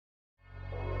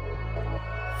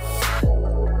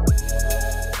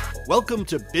Welcome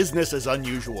to Business as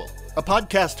Unusual, a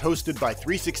podcast hosted by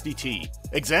 360T,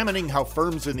 examining how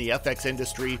firms in the FX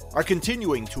industry are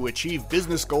continuing to achieve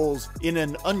business goals in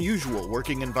an unusual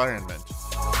working environment.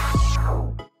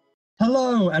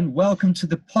 Hello and welcome to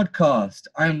the podcast.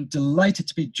 I'm delighted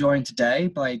to be joined today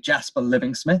by Jasper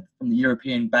Livingsmith from the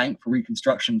European Bank for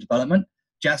Reconstruction and Development.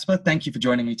 Jasper, thank you for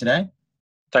joining me today.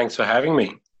 Thanks for having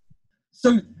me.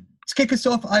 So to kick us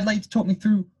off, I'd like you to talk me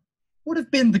through what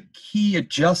have been the key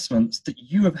adjustments that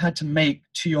you have had to make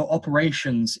to your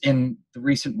operations in the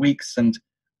recent weeks and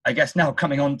I guess now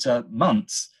coming on to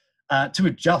months to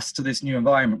adjust to this new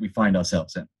environment we find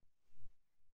ourselves in?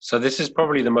 So this is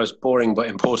probably the most boring but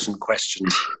important question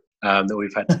that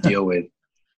we've had to deal with.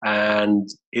 And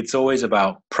it's always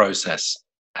about process.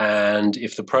 And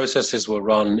if the processes were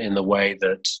run in the way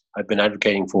that I've been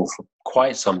advocating for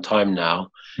quite some time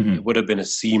now, it would have been a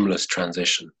seamless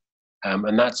transition.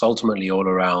 And that's ultimately all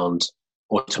around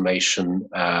automation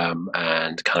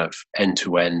and kind of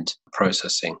end-to-end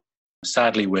processing.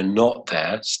 Sadly, we're not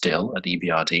there still at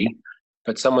EBRD,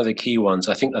 but some of the key ones,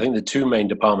 I think the two main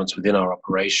departments within our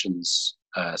operations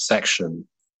section,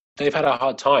 they've had a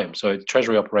hard time. So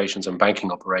treasury operations and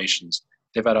banking operations,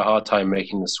 they've had a hard time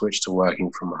making the switch to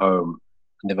working from home.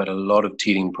 And they've had a lot of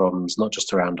teething problems, not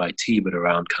just around IT, but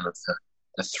around kind of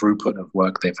the throughput of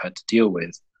work they've had to deal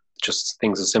with. Just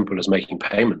things as simple as making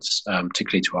payments,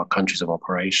 particularly to our countries of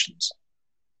operations.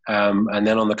 And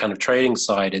then on the kind of trading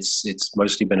side, it's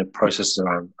mostly been a process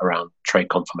around trade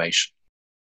confirmation.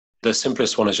 The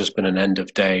simplest one has just been an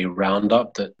end-of-day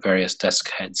roundup that various desk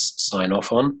heads sign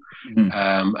off on.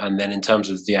 And then in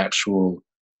terms of the actual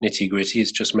nitty-gritty,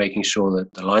 it's just making sure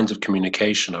that the lines of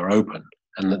communication are open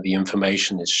and that the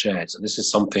information is shared. So this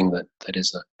is something that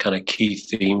is a kind of key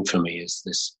theme for me, is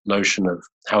this notion of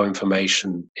how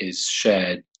information is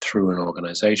shared through an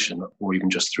organization or even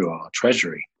just through our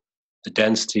treasury. The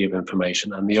density of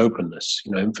information and the openness.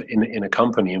 You know, in a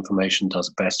company, information does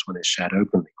best when it's shared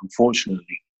openly.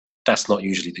 Unfortunately, that's not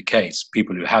usually the case.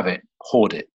 People who have it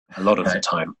hoard it a lot of the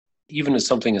time. Even as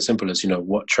something as simple as,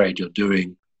 what trade you're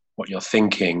doing, what you're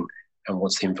thinking, and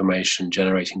what's the information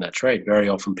generating that trade. Very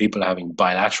often people are having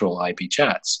bilateral IP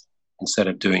chats instead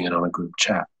of doing it on a group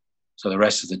chat. So the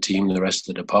rest of the team, the rest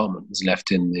of the department is left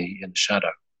in the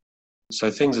shadow. So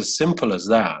things as simple as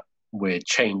that, we're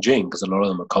changing because a lot of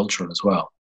them are cultural as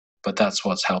well. But that's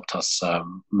what's helped us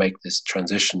make this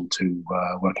transition to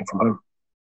working from home.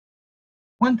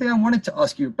 One thing I wanted to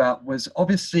ask you about was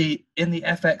obviously in the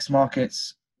FX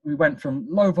markets, we went from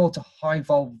low vol to high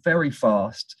vol very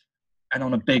fast and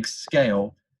on a big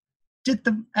scale. Did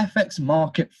the FX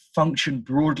market function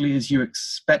broadly as you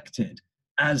expected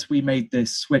as we made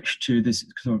this switch to this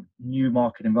sort of new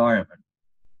market environment?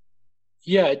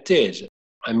 Yeah, it did.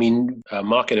 I mean,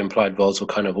 market implied vols were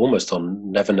kind of almost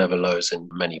on never lows in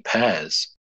many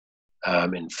pairs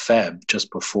in Feb,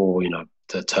 just before,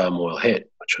 the turmoil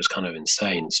hit, which was kind of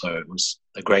insane. So it was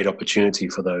a great opportunity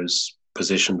for those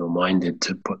positioned or minded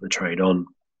to put the trade on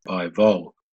by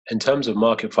vol. In terms of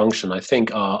market function, I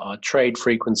think our trade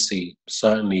frequency,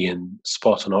 certainly in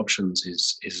spot and options,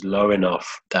 is low enough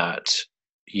that,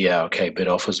 bid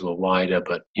offers were wider,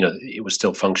 but it was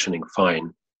still functioning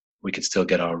fine. We could still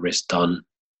get our risk done.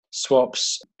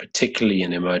 Swaps, particularly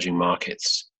in emerging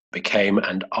markets, became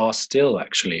and are still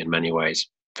actually in many ways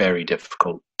very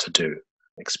difficult to do,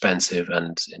 expensive,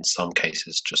 and in some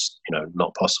cases just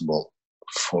not possible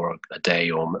for a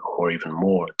day or even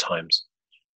more at times.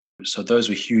 So those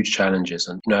were huge challenges.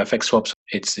 And FX swaps,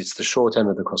 it's the short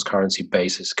end of the cross-currency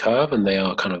basis curve, and they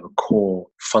are kind of a core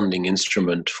funding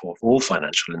instrument for all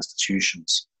financial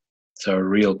institutions. So a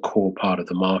real core part of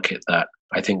the market that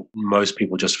I think most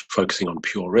people just focusing on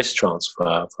pure risk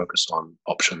transfer focus on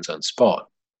options and spot.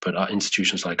 But our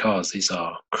institutions like ours, these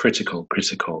are critical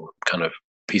kind of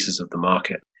pieces of the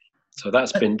market. So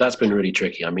that's been really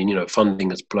tricky. I mean,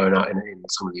 funding has blown out in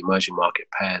some of the emerging market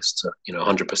pairs to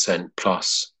 100%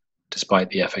 plus, despite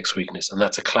the FX weakness. And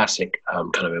that's a classic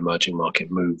kind of emerging market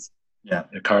move. Yeah.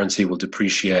 The currency will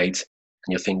depreciate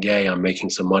and you think, yay, I'm making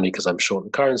some money because I'm short the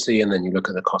currency. And then you look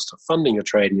at the cost of funding your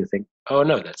trade and you think, oh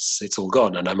no, it's all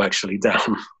gone and I'm actually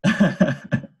down.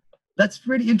 That's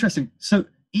really interesting. So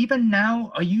even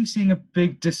now, are you seeing a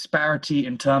big disparity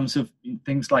in terms of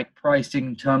things like pricing,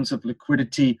 in terms of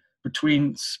liquidity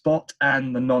between spot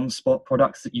and the non-spot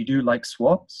products that you do, like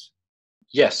swaps?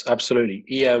 Yes, absolutely.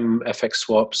 EM FX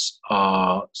swaps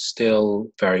are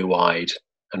still very wide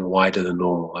and wider than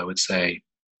normal. I would say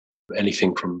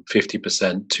anything from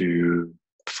 50% to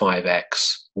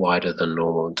 5x wider than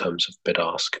normal in terms of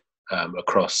bid-ask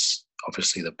across,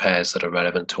 obviously, the pairs that are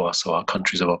relevant to us or our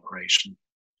countries of operation.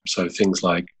 So things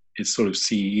like It's sort of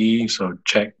CE, so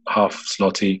Czech, half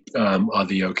zloty are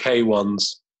the okay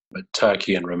ones, but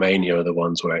Turkey and Romania are the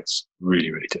ones where it's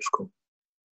really, really difficult.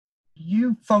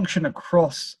 You function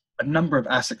across a number of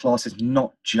asset classes,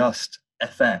 not just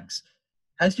FX.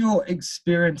 Has your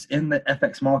experience in the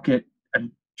FX market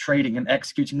and trading and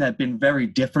executing there been very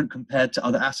different compared to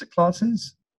other asset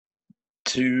classes?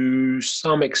 To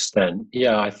some extent,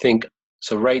 yeah, I think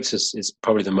so. Rates is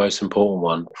probably the most important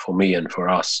one for me and for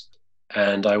us.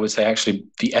 And I would say actually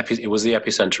it was the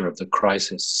epicenter of the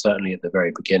crisis, certainly at the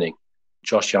very beginning.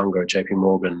 Josh Younger at JP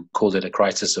Morgan called it a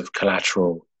crisis of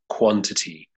collateral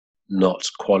quantity, not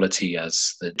quality,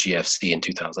 as the GFC in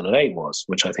 2008 was,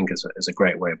 which I think is a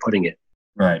great way of putting it.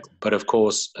 Right. But of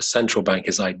course, a central bank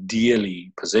is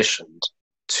ideally positioned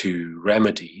to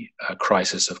remedy a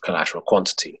crisis of collateral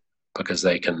quantity because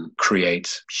they can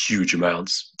create huge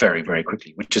amounts very, very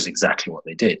quickly, which is exactly what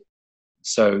they did.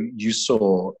 So you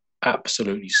saw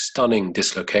absolutely stunning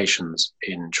dislocations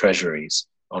in treasuries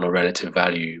on a relative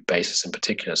value basis in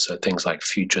particular. So things like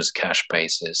futures cash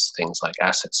basis, things like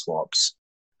asset swaps,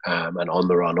 and on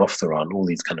the run, off the run, all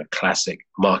these kind of classic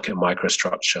market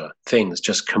microstructure things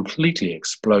just completely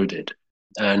exploded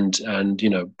and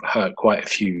hurt quite a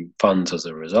few funds as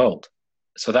a result.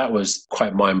 So that was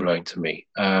quite mind-blowing to me.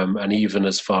 And even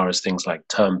as far as things like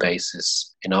term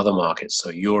basis in other markets,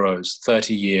 so euros,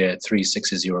 30-year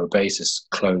 3/6 euro basis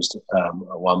closed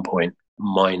at one point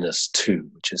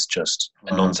 -2, which is just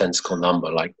a nonsensical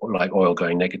number, like oil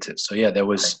going negative. So yeah, there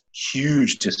was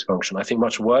huge dysfunction. I think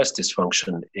much worse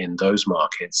dysfunction in those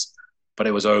markets, but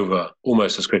it was over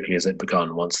almost as quickly as it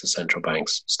began once the central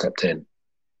banks stepped in.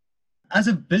 As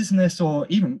a business or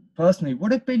even personally,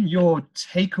 what have been your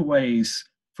takeaways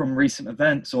from recent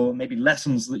events or maybe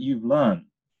lessons that you've learned?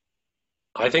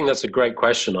 I think that's a great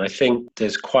question. I think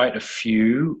there's quite a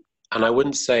few, and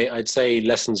I'd say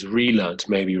lessons relearned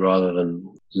maybe rather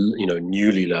than,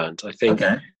 newly learned. I think,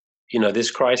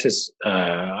 this crisis,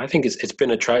 I think it's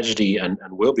been a tragedy and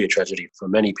will be a tragedy for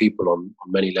many people on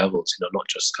many levels, not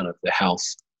just kind of the health,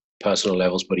 personal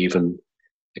levels, but even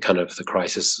the kind of the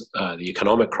crisis, the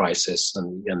economic crisis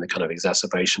and the kind of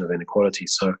exacerbation of inequality.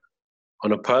 So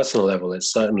on a personal level,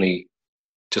 it's certainly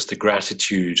just the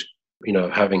gratitude,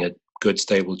 having a good,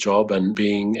 stable job and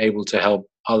being able to help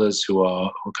others who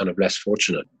are kind of less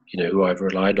fortunate, who I've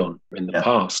relied on in the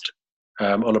past.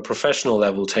 On a professional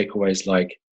level, takeaways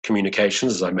like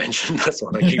communications, as I mentioned, that's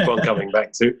what I keep on coming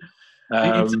back to.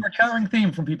 It's a recurring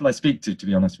theme from people I speak to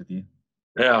be honest with you.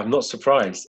 Yeah, I'm not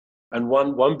surprised. And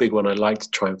one big one I'd like to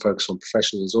try and focus on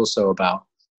professionally is also about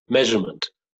measurement.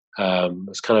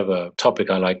 It's kind of a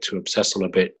topic I like to obsess on a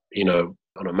bit,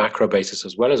 on a macro basis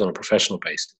as well as on a professional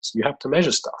basis. You have to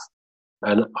measure stuff.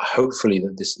 And hopefully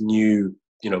that this new,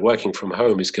 working from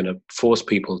home is going to force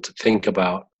people to think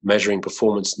about measuring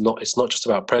performance. It's not just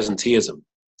about presenteeism.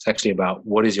 It's actually about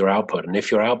what is your output. And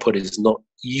if your output is not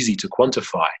easy to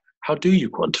quantify, how do you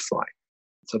quantify?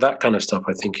 So that kind of stuff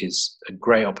I think is a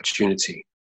great opportunity.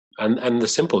 And the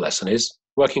simple lesson is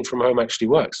working from home actually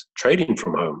works. Trading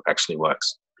from home actually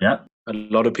works. Yeah. A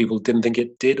lot of people didn't think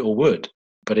it did or would,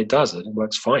 but it does. It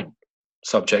works fine,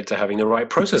 subject to having the right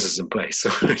processes in place,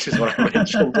 which is what I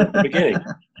mentioned at the beginning.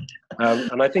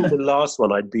 And I think the last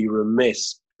one, I'd be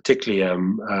remiss, particularly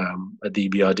at the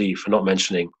EBRD, for not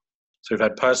mentioning. So we've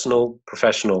had personal,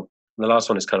 professional, and the last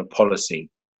one is kind of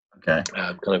policy, kind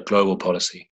of global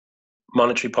policy.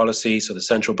 Monetary policy, so the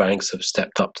central banks have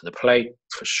stepped up to the plate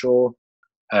for sure.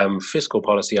 Fiscal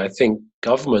policy, I think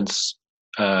governments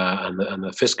and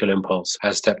the fiscal impulse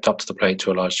has stepped up to the plate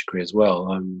to a large degree as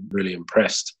well. I'm really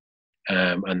impressed.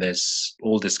 And there's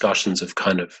all discussions of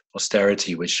kind of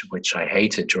austerity, which I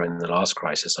hated during the last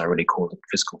crisis. I really called it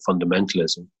fiscal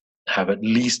fundamentalism, have at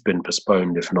least been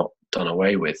postponed, if not done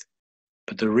away with.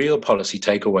 But the real policy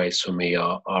takeaways for me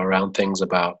are around things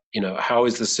about, how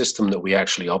is the system that we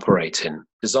actually operate in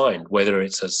designed, whether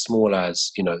it's as small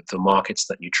as, the markets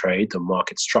that you trade, the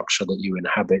market structure that you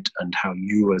inhabit and how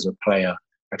you as a player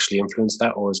actually influence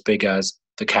that, or as big as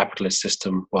the capitalist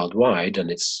system worldwide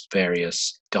and its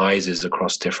various guises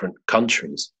across different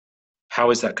countries.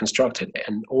 How is that constructed?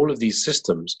 And all of these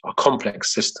systems are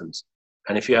complex systems.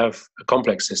 And if you have a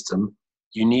complex system,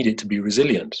 you need it to be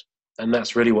resilient. And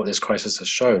that's really what this crisis has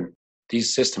shown.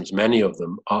 These systems, many of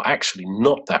them, are actually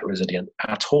not that resilient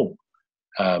at all,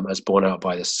 as borne out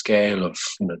by the scale of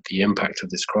the impact of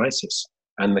this crisis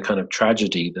and the kind of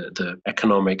tragedy, the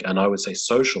economic and I would say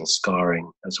social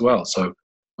scarring as well. So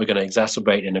we're going to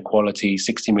exacerbate inequality,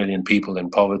 60 million people in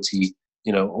poverty,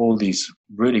 all these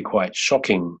really quite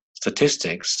shocking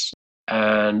statistics,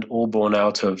 and all borne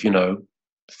out of,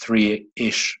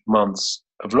 3-ish months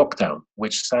of lockdown,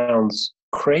 which sounds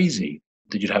crazy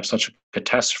that you'd have such a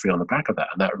catastrophe on the back of that.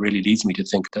 And that really leads me to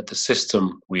think that the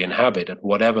system we inhabit, at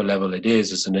whatever level it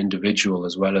is, as an individual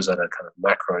as well as at a kind of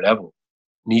macro level,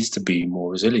 needs to be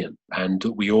more resilient. And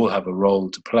we all have a role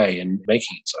to play in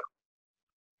making it so.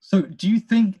 So do you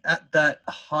think at that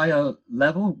higher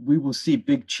level, we will see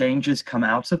big changes come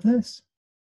out of this?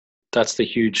 That's the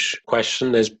huge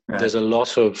question. There's a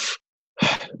lot of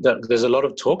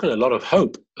talk and a lot of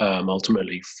hope,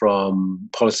 ultimately, from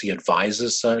policy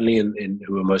advisors, certainly,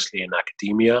 who are mostly in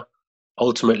academia.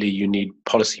 Ultimately, you need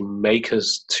policy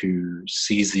makers to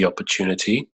seize the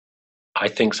opportunity. I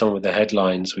think some of the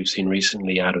headlines we've seen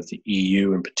recently out of the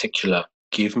EU in particular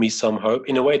give me some hope.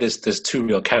 In a way, there's two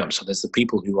real camps. So there's the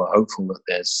people who are hopeful that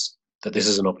this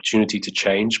is an opportunity to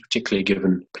change, particularly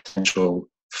given potential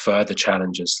further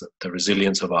challenges that the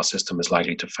resilience of our system is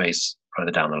likely to face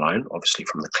further down the line, obviously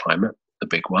from the climate, the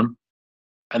big one.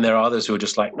 And there are others who are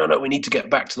just like, no, we need to get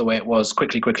back to the way it was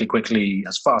quickly,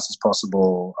 as fast as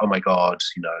possible. Oh my God,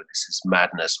 this is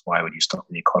madness. Why would you stop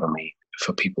the economy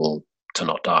for people to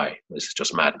not die? This is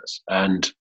just madness.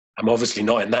 And I'm obviously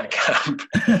not in that camp.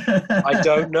 I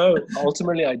don't know.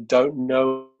 Ultimately, I don't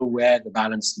know where the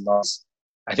balance lies.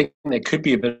 I think there could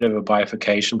be a bit of a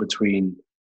bifurcation between,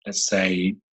 let's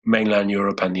say, mainland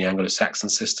Europe and the Anglo-Saxon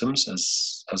systems,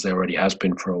 as there already has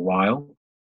been for a while.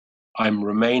 I'm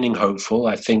remaining hopeful.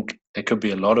 I think there could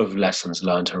be a lot of lessons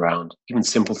learned around even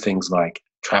simple things like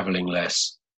traveling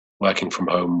less, working from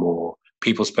home more,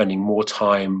 people spending more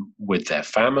time with their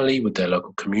family, with their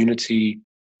local community,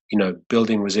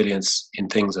 building resilience in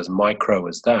things as micro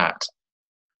as that.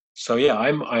 So yeah,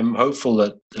 I'm hopeful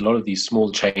that a lot of these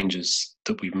small changes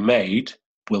that we've made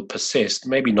will persist,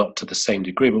 maybe not to the same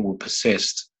degree, but will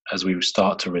persist as we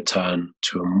start to return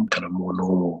to a kind of more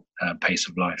normal pace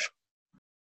of life.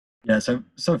 Yeah, so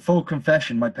full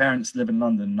confession, my parents live in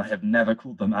London and I have never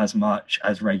called them as much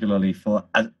as regularly for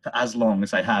as long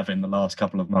as I have in the last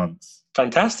couple of months.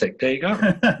 Fantastic. There you go.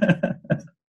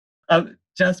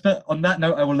 Jasper, on that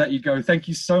note, I will let you go. Thank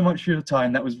you so much for your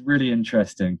time. That was really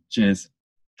interesting. Cheers.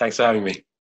 Thanks for having me.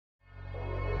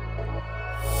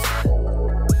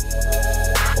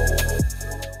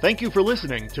 Thank you for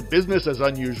listening to Business as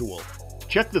Unusual.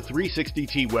 Check the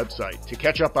 360T website to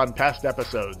catch up on past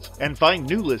episodes and find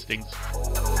new listings.